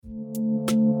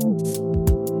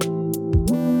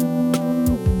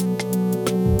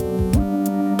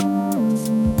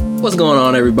What's going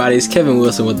on, everybody? It's Kevin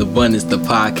Wilson with Abundance, the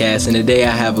podcast, and today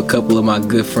I have a couple of my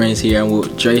good friends here. I'm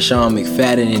with Drayshawn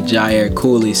McFadden and Jair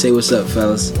Cooley. Say what's up,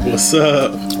 fellas. What's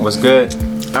up? What's good?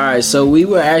 All right, so we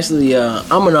were actually,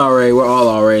 I'm an RA, we're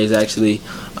all RAs actually,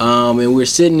 and we're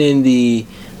sitting in the,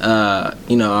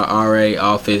 our RA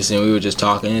office, and we were just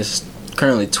talking. It's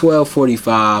currently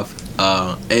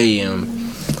 12:45 a.m.,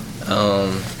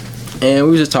 and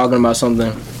we were just talking about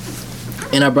something,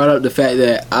 and I brought up the fact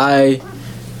that I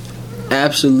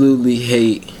absolutely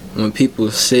hate when people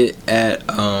sit at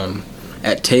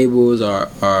tables or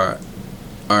are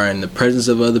in the presence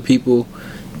of other people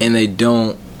and they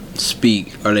don't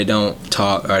speak or they don't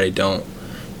talk or they don't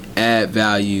add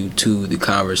value to the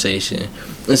conversation.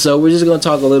 And so we're just going to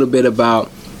talk a little bit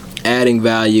about adding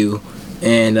value,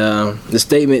 and the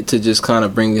statement to just kind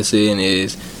of bring us in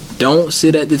is don't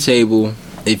sit at the table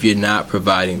if you're not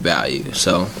providing value.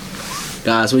 So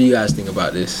guys, what do you guys think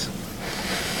about this?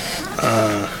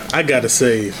 I gotta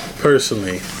say,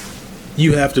 personally,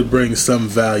 you have to bring some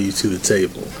value to the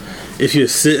table. If you're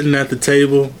sitting at the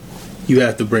table, you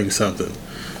have to bring something.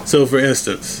 So, for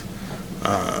instance,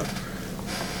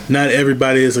 not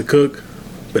everybody is a cook,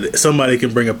 but somebody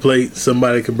can bring a plate,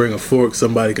 somebody can bring a fork,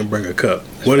 somebody can bring a cup.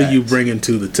 What are you bringing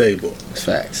to the table? It's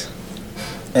facts.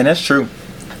 And that's true.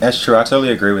 That's true. I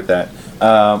totally agree with that.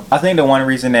 I think the one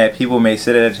reason that people may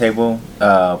sit at a table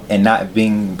and not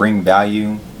bring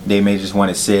value, they may just want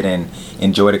to sit and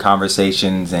enjoy the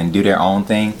conversations and do their own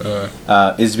thing,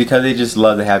 is because they just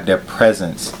love to have their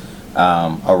presence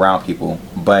around people.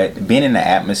 But being in the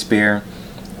atmosphere,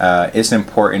 it's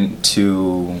important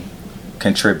to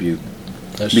contribute.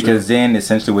 That's because true. Then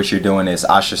essentially what you're doing is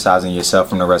ostracizing yourself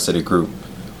from the rest of the group.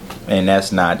 And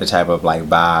that's not the type of like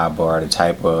vibe or the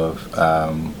type of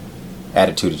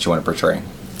attitude that you want to portray.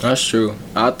 That's true.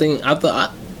 I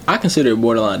consider it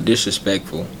borderline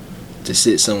disrespectful to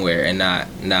sit somewhere and not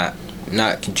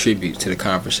contribute to the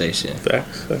conversation.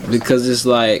 Facts. Because it's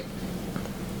like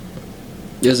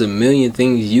there's a million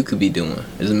things you could be doing.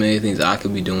 There's a million things I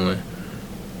could be doing.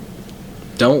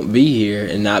 Don't be here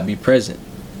and not be present.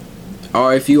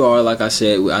 Or if you are, like I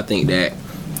said, I think that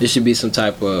there should be some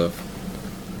type of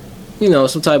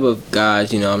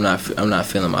guys, I'm not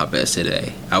feeling my best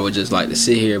today. I would just like to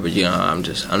sit here, but I'm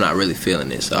not really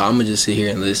feeling it. So I'm gonna just sit here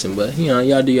and listen. But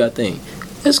y'all do your thing.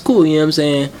 It's cool, you know what I'm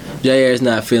saying? JR's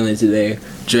not feeling it today.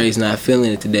 Dre's not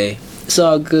feeling it today. It's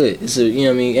all good. It's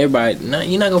everybody,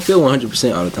 you're not gonna feel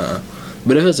 100% all the time.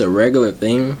 But if it's a regular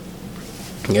thing,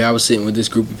 I was sitting with this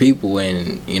group of people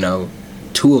and,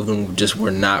 two of them just were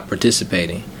not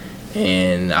participating.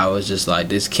 And I was just like,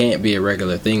 this can't be a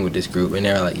regular thing with this group. And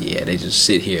they were like, yeah, they just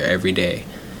sit here every day.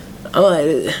 I'm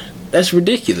like, that's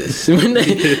ridiculous.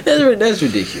 That's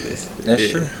ridiculous. That's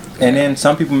true. And then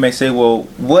some people may say, well,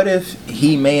 what if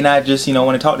he may not just,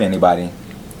 want to talk to anybody?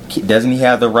 Doesn't he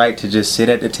have the right to just sit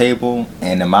at the table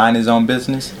and to mind his own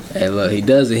business? Hey, look, he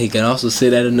doesn't. He can also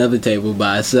sit at another table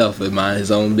by himself and mind his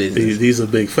own business. These are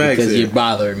big facts. Because you're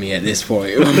bothering me at this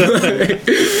point. I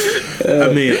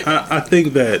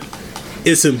think that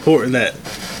it's important that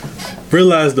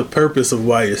realize the purpose of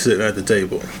why you're sitting at the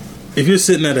table. If you're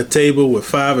sitting at a table with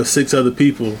 5 or 6 other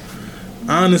people,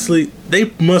 honestly,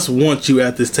 they must want you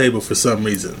at this table for some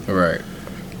reason. Right.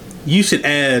 You should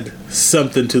add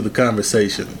something to the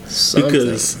conversation.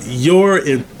 Because your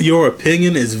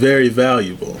opinion is very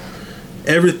valuable.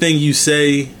 Everything you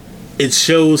say, it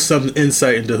shows some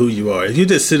insight into who you are. If you're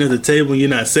just sitting at the table and you're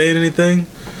not saying anything,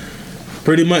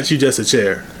 pretty much you're just a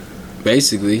chair.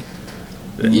 Basically.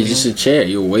 You're just a chair.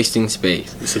 You're wasting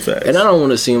space. It's a fact. And I don't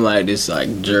want to seem like this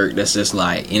jerk that's just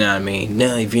like,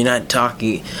 no, if you're not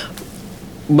talking.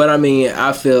 But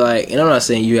I feel like, and I'm not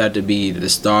saying you have to be the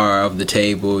star of the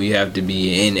table. You have to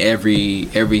be in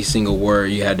every single word.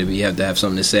 You have to have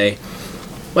something to say.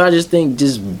 But I just think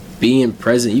just being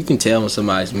present, you can tell when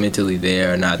somebody's mentally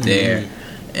there or not there.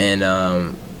 And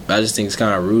I just think it's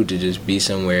kind of rude to just be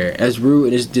somewhere. As rude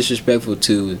and it's disrespectful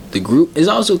to the group. It's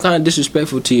also kind of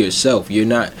disrespectful to yourself. You're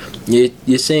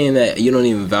saying that you don't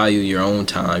even value your own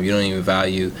time. You don't even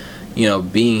value,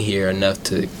 being here enough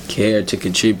to care to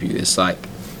contribute. It's like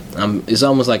it's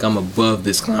almost like I'm above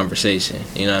this conversation.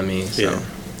 You know what I mean? So. Yeah.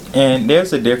 And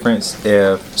there's a difference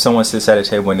if someone sits at a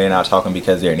table and they're not talking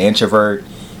because they're an introvert.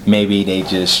 Maybe they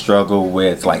just struggle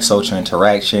with like social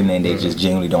interaction and they just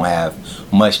genuinely don't have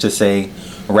much to say,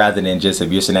 rather than just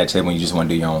if you're sitting at a table and you just want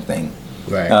to do your own thing.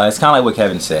 Right. It's kind of like what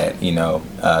Kevin said.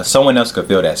 Someone else could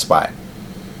fill that spot.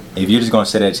 If you're just going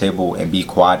to sit at a table and be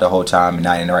quiet the whole time and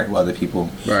not interact with other people,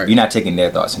 Right. you're not taking their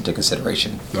thoughts into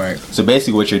consideration. Right. So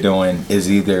basically what you're doing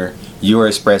is either you're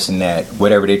expressing that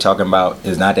whatever they're talking about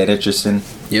is not that interesting.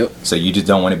 Yep. So you just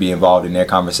don't want to be involved in their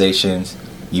conversations.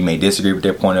 You may disagree with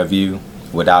their point of view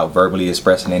without verbally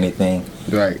expressing anything.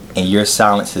 Right. And your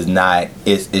silence is not,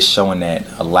 it's showing that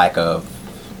a lack of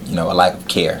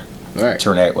care Right.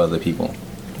 to interact with other people.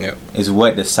 Yep. Is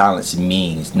what the silence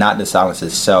means, not the silence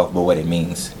itself, but what it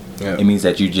means. Yep. It means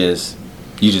that you just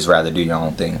rather do your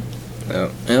own thing.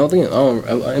 Yep. And I don't think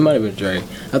it might have been Dre.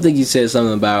 I think you said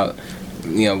something about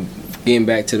getting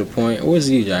back to the point. What was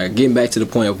you, Dre? Getting back to the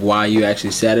point of why you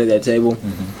actually sat at that table.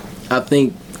 Mm-hmm. I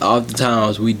think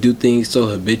oftentimes we do things so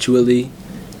habitually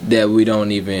that we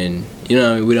don't even, we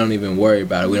don't even worry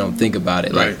about it. We don't think about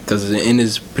it, Right. because in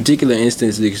this particular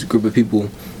instance, this group of people.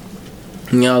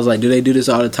 I was like, do they do this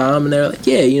all the time? And they're like,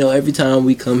 yeah, every time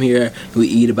we come here, we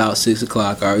eat about 6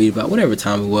 o'clock or eat about whatever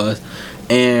time it was.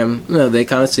 And, they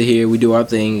kind of sit here, we do our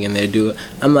thing, and they do it.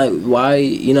 I'm like, why,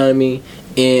 you know what I mean?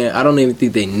 And I don't even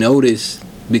think they noticed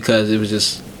because it was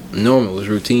just normal. It was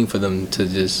routine for them to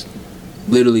just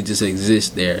literally just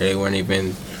exist there. They weren't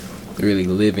even really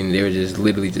living. They were just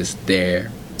literally just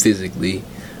there physically.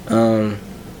 I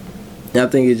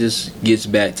think it just gets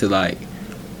back to, like,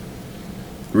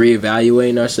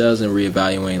 reevaluating ourselves and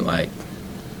reevaluating, like,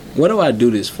 what do I do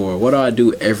this for? What do I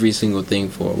do every single thing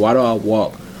for? Why do I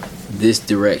walk this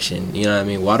direction? You know what I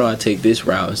mean? Why do I take this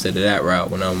route instead of that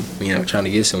route when I'm trying to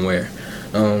get somewhere?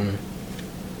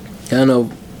 I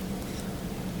know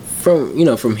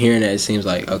from hearing that, it seems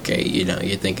like, okay,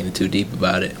 you're thinking too deep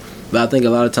about it, but I think a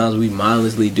lot of times we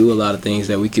mindlessly do a lot of things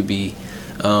that we could be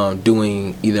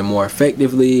doing either more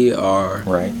effectively or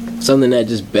Right. something that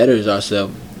just betters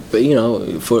ourselves, but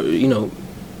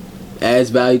adds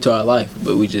value to our life,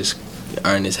 but we just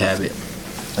are in this habit.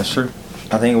 That's true.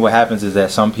 I think what happens is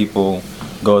that some people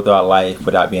go throughout life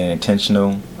without being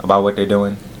intentional about what they're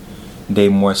doing. They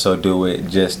more so do it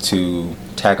just to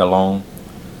tag along,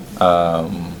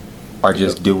 or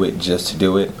just do it just to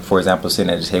do it. For example,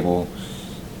 sitting at a table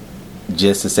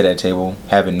just to sit at a table,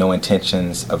 having no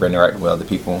intentions of interacting with other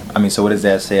people. I mean, so what does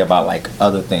that say about, like,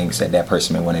 other things that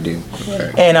person may want to do?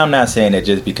 Right. And I'm not saying that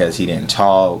just because he didn't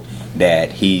talk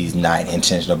that he's not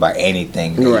intentional about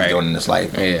anything that Right. he's doing in his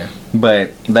life. Yeah.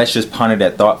 But let's just ponder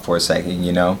that thought for a second,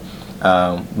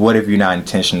 What if you're not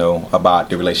intentional about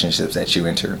the relationships that you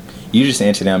enter? You just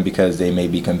enter them because they may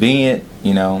be convenient,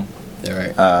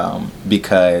 Right.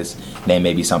 because they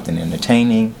may be something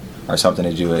entertaining or something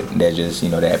to do it that just,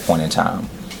 that point in time.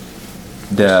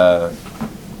 The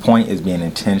point is being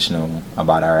intentional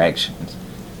about our actions.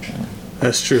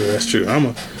 That's true. I'm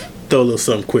going to throw a little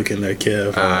something quick in there,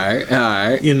 Kev. All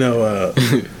right.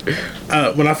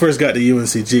 When I first got to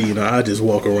UNCG, I just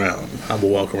walk around. I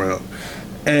would walk around.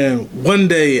 And one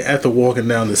day, after walking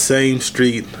down the same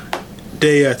street,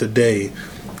 day after day,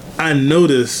 I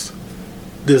noticed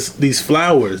these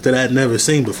flowers that I'd never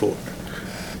seen before.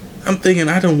 I'm thinking,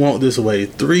 I done walked this way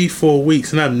 3-4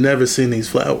 weeks, and I've never seen these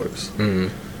flowers. Mm-hmm.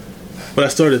 What I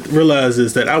started to realize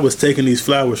is that I was taking these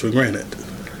flowers for granted.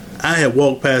 I had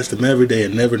walked past them every day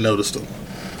and never noticed them.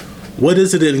 What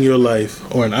is it in your life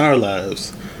or in our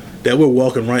lives that we're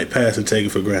walking right past and taking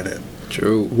for granted?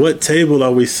 True. What table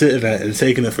are we sitting at and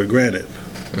taking it for granted?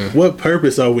 What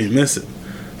purpose are we missing?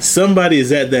 Somebody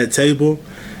is at that table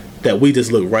that we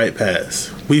just look right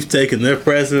past. We've taken their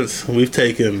presence, we've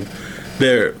taken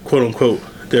their quote unquote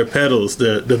their petals,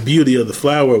 the beauty of the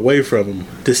flower away from them,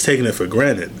 just taking it for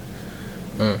granted.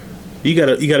 You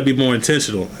gotta be more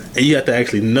intentional, and you have to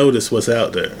actually notice what's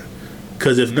out there.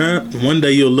 Because if not, one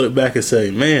day you'll look back and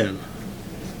say, "Man,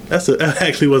 that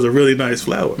actually was a really nice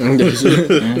flower."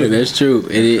 That's true.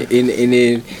 And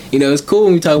then it's cool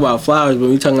when we talk about flowers, but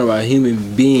we're talking about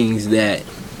human beings that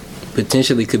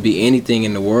potentially could be anything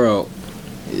in the world.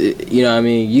 You know what I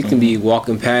mean? You can be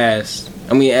walking past.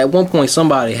 I mean, at one point,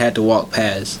 somebody had to walk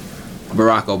past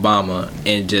Barack Obama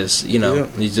and just,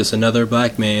 he's just another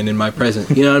black man in my presence.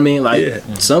 You know what I mean? Like,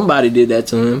 somebody did that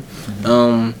to him.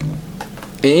 And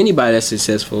anybody that's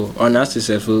successful or not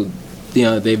successful,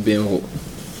 they've been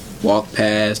walked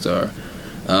past or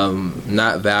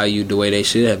not valued the way they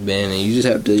should have been. And you just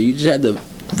have to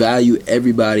value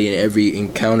everybody and every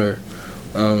encounter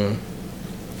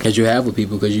that you have with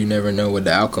people, because you never know what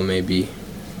the outcome may be.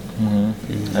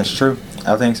 That's true.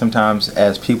 I think sometimes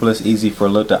as people, it's easy for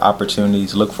look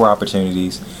for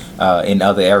opportunities in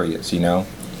other areas.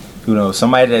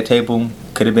 Somebody at that table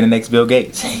could have been the next Bill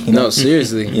Gates. No,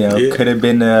 seriously. Could have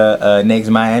been the next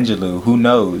Maya Angelou. Who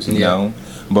knows? You know.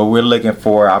 But we're looking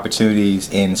for opportunities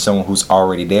in someone who's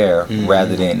already there,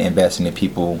 rather than investing in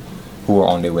people who are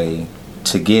on their way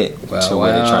to get to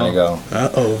where they're trying to go.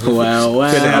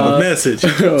 Wow. Could have a message.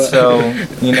 So,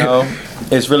 you know,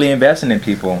 it's really investing in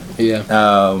people.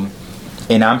 Yeah.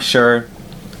 And I'm sure,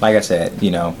 like I said,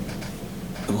 you know,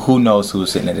 who knows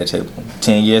who's sitting at the table.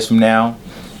 10 years from now,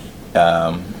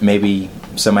 maybe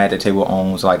somebody at the table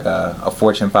owns like a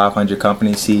Fortune 500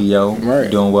 company CEO, right,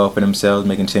 doing well for themselves,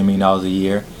 making $10 million a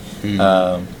year,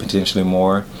 potentially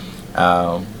more.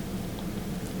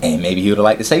 And maybe he would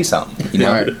like to say something. You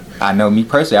know, right. I know me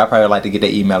personally, I probably like to get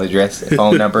their email address,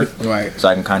 phone number, right, so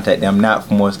I can contact them. Not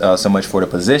for more, so much for the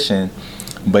position,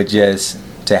 but just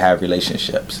to have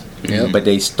relationships. Yep. But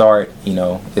they start, you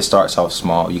know, it starts off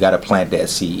small. You got to plant that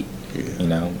seed. Yeah. You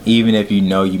know, even if you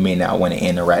know you may not want to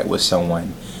interact with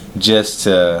someone, just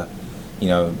to, you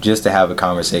know, just to have a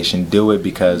conversation. Do it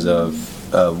because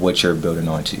of what you're building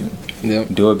onto. Yep.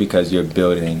 Do it because you're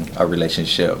building a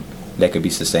relationship that could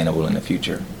be sustainable in the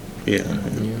future. Yeah,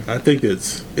 I think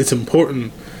it's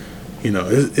important. You know,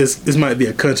 this might be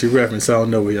a country reference. I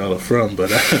don't know where y'all are from,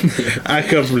 but I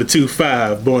come from the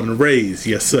 2-5, born and raised.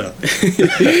 Yes, sir.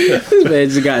 This man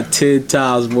just got 10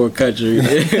 times more country.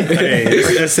 Hey,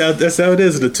 that's how it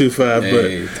is in the 2-5.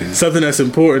 Hey, but something that's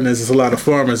important is there's a lot of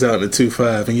farmers out in the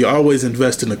 2-5, and you always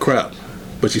invest in the crop,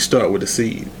 but you start with the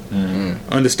seed.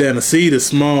 Mm-hmm. Understand, the seed is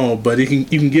small, but you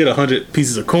can get 100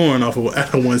 pieces of corn out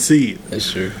of one seed.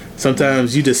 That's true.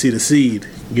 Sometimes you just see the seed.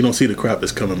 You don't see the crop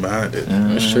that's coming behind it.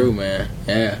 That's true, man.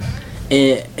 Yeah.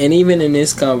 And even in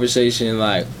this conversation,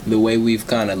 like, the way we've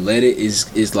kind of led it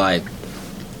is like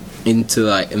into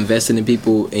like investing in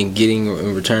people and getting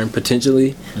in return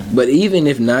potentially. Mm-hmm. But even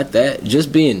if not that,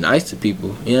 just being nice to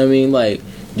people. You know what I mean? Like,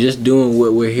 just doing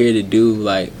what we're here to do,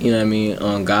 like, you know what I mean,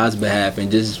 on God's behalf, and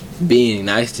just being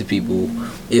nice to people.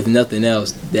 If nothing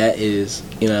else, that is,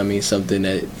 you know what I mean, something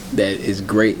that is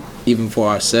great even for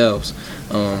ourselves.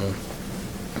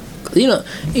 You know,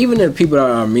 even the people that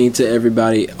are mean to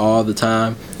everybody all the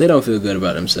time, they don't feel good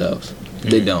about themselves. Mm-hmm.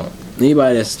 They don't.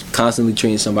 Anybody that's constantly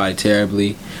treating somebody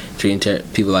terribly, treating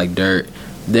people like dirt,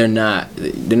 they're not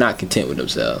content with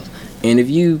themselves. And if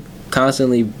you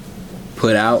constantly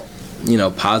put out, you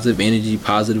know, positive energy,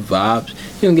 positive vibes,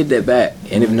 you don't get that back.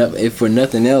 And if for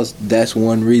nothing else, that's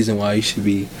one reason why you should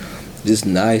be just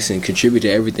nice and contribute to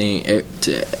everything,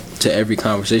 to every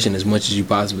conversation as much as you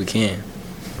possibly can.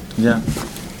 Yeah.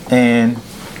 And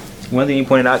one thing you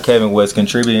pointed out, Kevin, was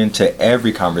contributing to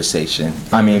every conversation.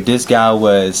 I mean, if this guy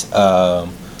was,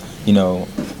 you know,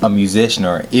 a musician,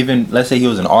 or even, let's say he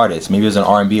was an artist, maybe he was an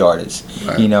R&B artist,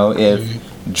 right. You know, if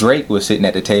Drake was sitting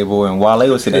at the table and Wale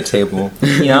was sitting at the table,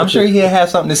 you know, I'm sure he'd have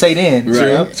something to say then. Right. You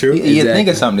know? True. He'd think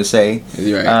of something to say.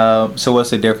 Right. So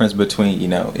what's the difference between, you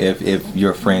know, if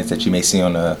your friends that you may see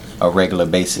on a regular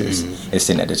basis is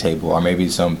sitting at the table, or maybe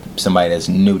somebody that's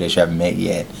new that you haven't met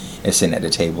yet is sitting at the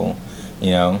table,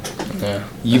 you know? Yeah.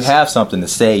 You have something to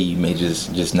say, you may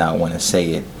just not want to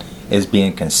say it. It's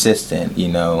being consistent, you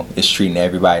know, it's treating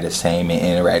everybody the same and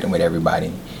interacting with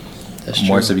everybody. That's true.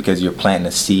 More so because you're planting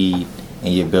a seed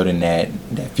and you're building that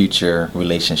future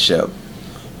relationship,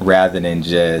 rather than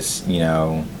just, you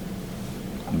know,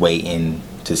 waiting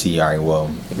to see, all right, well,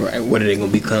 right, what are they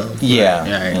gonna become?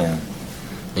 Yeah, right.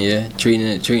 Yeah, treating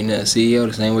a CEO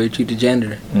the same way you treat the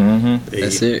janitor. Mm-hmm.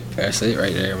 That's it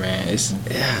right there, man.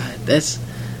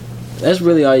 That's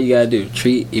really all you gotta do.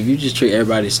 If you just treat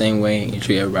everybody the same way and you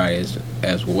treat everybody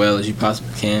as well as you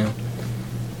possibly can,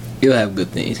 you'll have good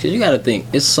things. Because you gotta think,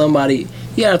 it's somebody.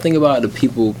 You gotta think about the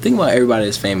people. Think about everybody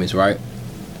that's famous, right?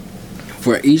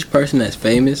 For each person that's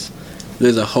famous,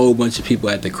 there's a whole bunch of people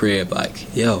at the crib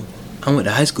like, yo, I went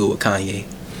to high school with Kanye.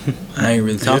 I ain't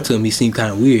really talk to him. He seemed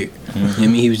kind of weird. Mm-hmm. You know what I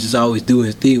mean? He was just always doing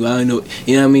his thing. I don't know.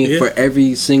 You know what I mean? Yeah. For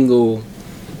every single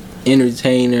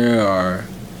entertainer or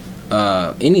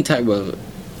any type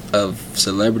of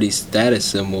celebrity status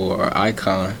symbol or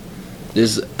icon,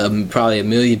 there's probably a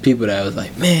million people that was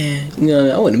like, man, you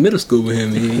know, I went to middle school with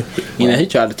him. And you know, he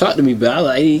tried to talk to me, but I was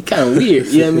like, he kind of weird.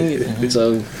 You know what I mean?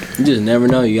 So you just never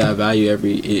know. You gotta value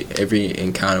every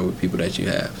encounter with people that you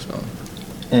have. So.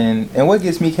 And what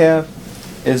gets me, Kev,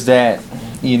 is that,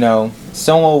 you know,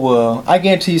 I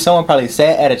guarantee you someone probably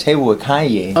sat at a table with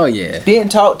Kanye. Oh yeah.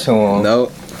 Didn't talk to him.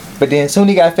 Nope. But then soon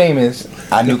he got famous,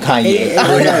 I knew Kanye.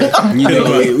 You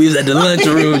know, we was at the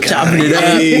lunchroom chopping it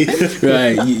up.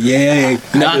 Right. Yeah.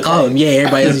 You know, I call him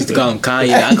Everybody else used to call him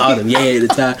Kanye. I called him at the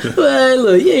time. Well,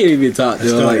 look, you ain't even talk to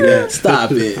him like that.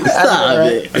 Stop it.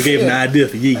 I gave him an idea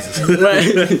for Jesus. Right.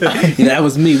 You know, that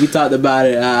was me. We talked about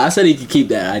it. I said he could keep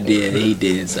that idea. And he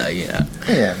did. So, you know.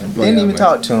 Yeah. Didn't even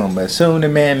talk to him. But soon the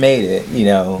man made it. You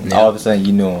know, all of a sudden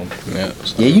you knew him.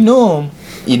 Yeah, you knew him.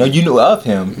 You know, you knew of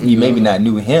him. You maybe not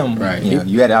knew him. Right. You know,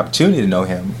 you had the opportunity to know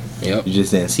him. Yep. You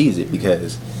just didn't seize it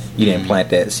because you didn't plant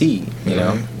that seed. You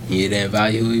know, you didn't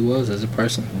value who he was as a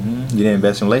person. You didn't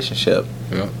invest in relationship.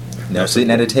 Yep. Now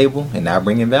sitting at a table and not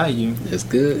bringing value. That's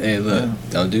good. Hey, look,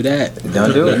 don't do that.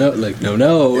 Don't do it. No, look,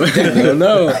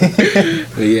 no.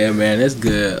 But yeah, man, that's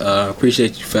good.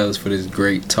 Appreciate you fellas for this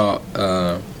great talk.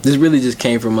 This really just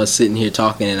came from us sitting here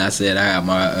talking, and I said I have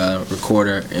my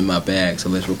recorder in my bag, so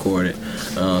let's record it.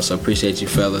 So appreciate you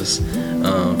fellas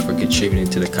for contributing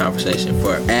to the conversation,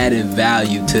 for adding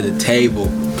value to the table.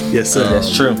 Yes, sir.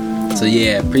 That's true. So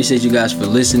yeah, appreciate you guys for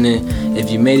listening. If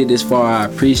you made it this far, I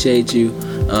appreciate you.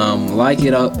 Like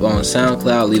it up on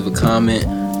SoundCloud, leave a comment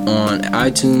on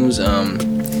iTunes,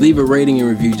 leave a rating and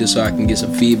review just so I can get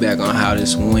some feedback on how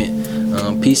this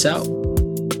went. Peace out.